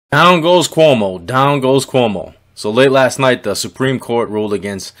Down goes Cuomo. Down goes Cuomo. So late last night, the Supreme Court ruled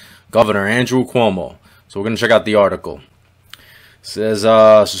against Governor Andrew Cuomo. So we're going to check out the article. It says,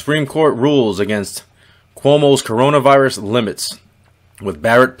 Supreme Court rules against Cuomo's coronavirus limits, with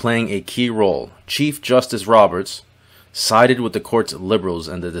Barrett playing a key role. Chief Justice Roberts sided with the court's liberals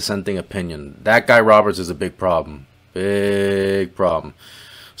and the dissenting opinion. That guy Roberts is a big problem. Big problem.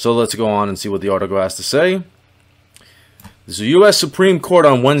 So let's go on and see what the article has to say. The U.S. Supreme Court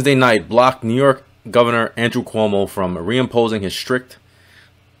on Wednesday night blocked New York Governor Andrew Cuomo from reimposing his strict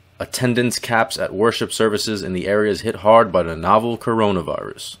attendance caps at worship services in the areas hit hard by the novel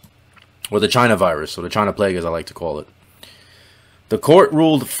coronavirus, or the China virus, or the China plague as I like to call it. The court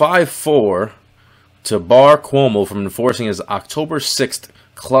ruled 5-4 to bar Cuomo from enforcing his October 6th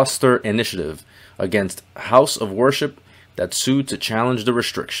cluster initiative against House of Worship that sued to challenge the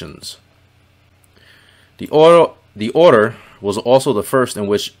restrictions. The order was also the first in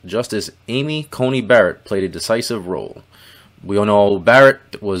which Justice Amy Coney Barrett played a decisive role. We all know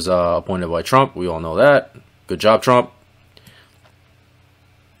Barrett was appointed by Trump. We all know that. Good job, Trump.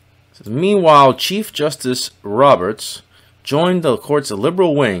 Meanwhile, Chief Justice Roberts joined the court's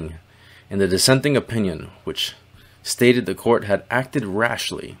liberal wing in the dissenting opinion, which stated the court had acted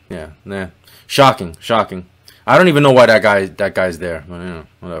rashly. Shocking. I don't even know why that guy's there, but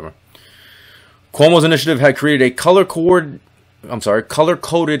whatever. Cuomo's initiative had created a color-coded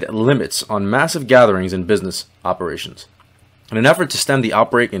limits on massive gatherings and business operations in an effort to stem the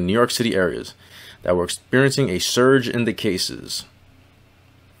outbreak in New York City areas that were experiencing a surge in the cases.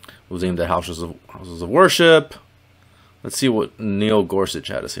 It was aimed at houses of worship. Let's see what Neil Gorsuch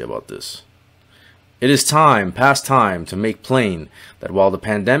had to say about this. It is past time, to make plain that while the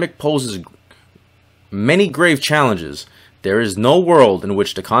pandemic poses many grave challenges, there is no world in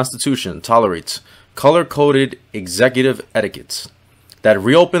which the Constitution tolerates color-coded executive etiquettes that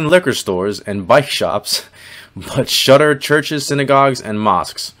reopen liquor stores and bike shops, but shutter churches, synagogues, and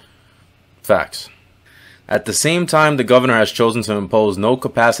mosques. Facts. At the same time, the governor has chosen to impose no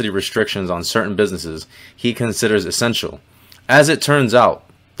capacity restrictions on certain businesses he considers essential. As it turns out,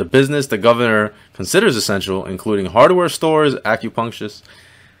 the business the governor considers essential, including hardware stores, acupuncturists,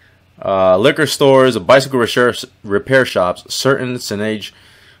 liquor stores, bicycle repair shops, certain signage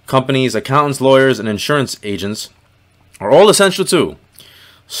companies, accountants, lawyers, and insurance agents, are all essential too.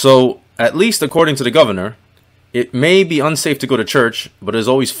 So, at least according to the governor, it may be unsafe to go to church, but it is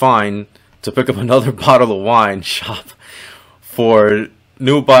always fine to pick up another bottle of wine, shop for a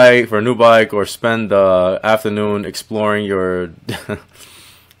new bike, or spend the afternoon exploring your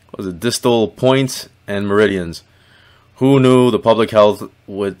distal points and meridians. Who knew the public health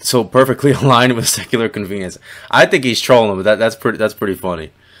would so perfectly align with secular convenience? I think he's trolling, but that's pretty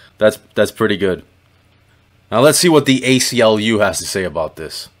funny. That's pretty good. Now let's see what the ACLU has to say about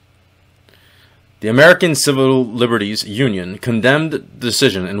this. The American Civil Liberties Union condemned the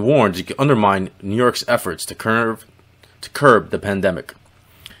decision and warned it could undermine New York's efforts to curb the pandemic.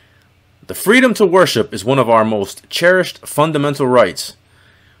 The freedom to worship is one of our most cherished fundamental rights,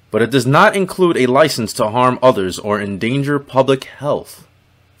 but it does not include a license to harm others or endanger public health.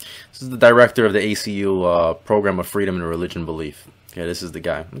 This is the director of the ACU Program of Freedom and Religion Belief. Okay, this is the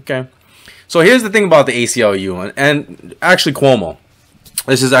guy. Okay, so here's the thing about the ACLU and actually Cuomo.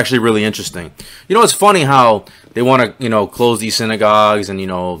 This is actually really interesting. You know, it's funny how they want to, close these synagogues and,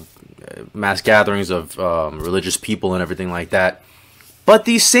 mass gatherings of religious people and everything like that. But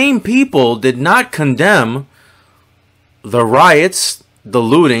these same people did not condemn the riots, the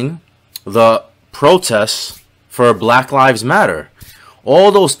looting, the protests for Black Lives Matter.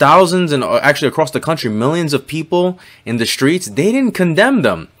 All those thousands and actually across the country, millions of people in the streets, they didn't condemn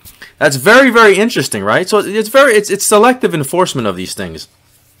them. That's very, very interesting, right? So it's selective enforcement of these things.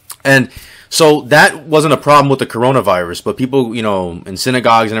 And so that wasn't a problem with the coronavirus, but people, in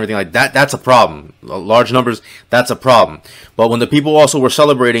synagogues and everything like that, that's a problem. Large numbers, that's a problem. But when the people also were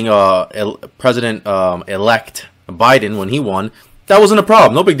celebrating President-elect Biden when he won, that wasn't a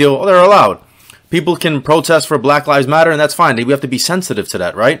problem. No big deal. They're allowed. People can protest for Black Lives Matter, and that's fine. We have to be sensitive to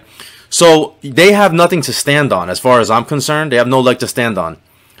that, right? So they have nothing to stand on, as far as I'm concerned. They have no leg to stand on.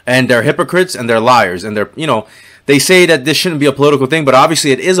 And they're hypocrites and they're liars. And they're, they say that this shouldn't be a political thing, but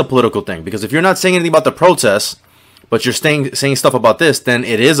obviously it is a political thing. Because if you're not saying anything about the protests, but you're saying stuff about this, then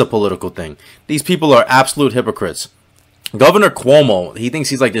it is a political thing. These people are absolute hypocrites. Governor Cuomo, he thinks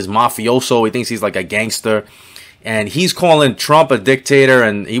he's like this mafioso. He thinks he's like a gangster. And he's calling Trump a dictator,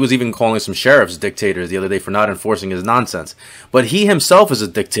 and he was even calling some sheriffs dictators the other day for not enforcing his nonsense. But he himself is a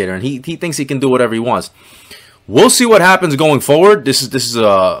dictator, and he thinks he can do whatever he wants. We'll see what happens going forward. This is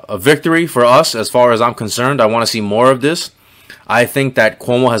a victory for us as far as I'm concerned. I want to see more of this. I think that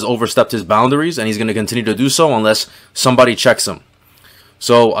Cuomo has overstepped his boundaries, and he's going to continue to do so unless somebody checks him.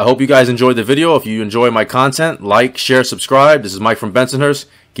 So I hope you guys enjoyed the video. If you enjoy my content, like, share, subscribe. This is Mike from Bensonhurst.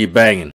 Keep banging.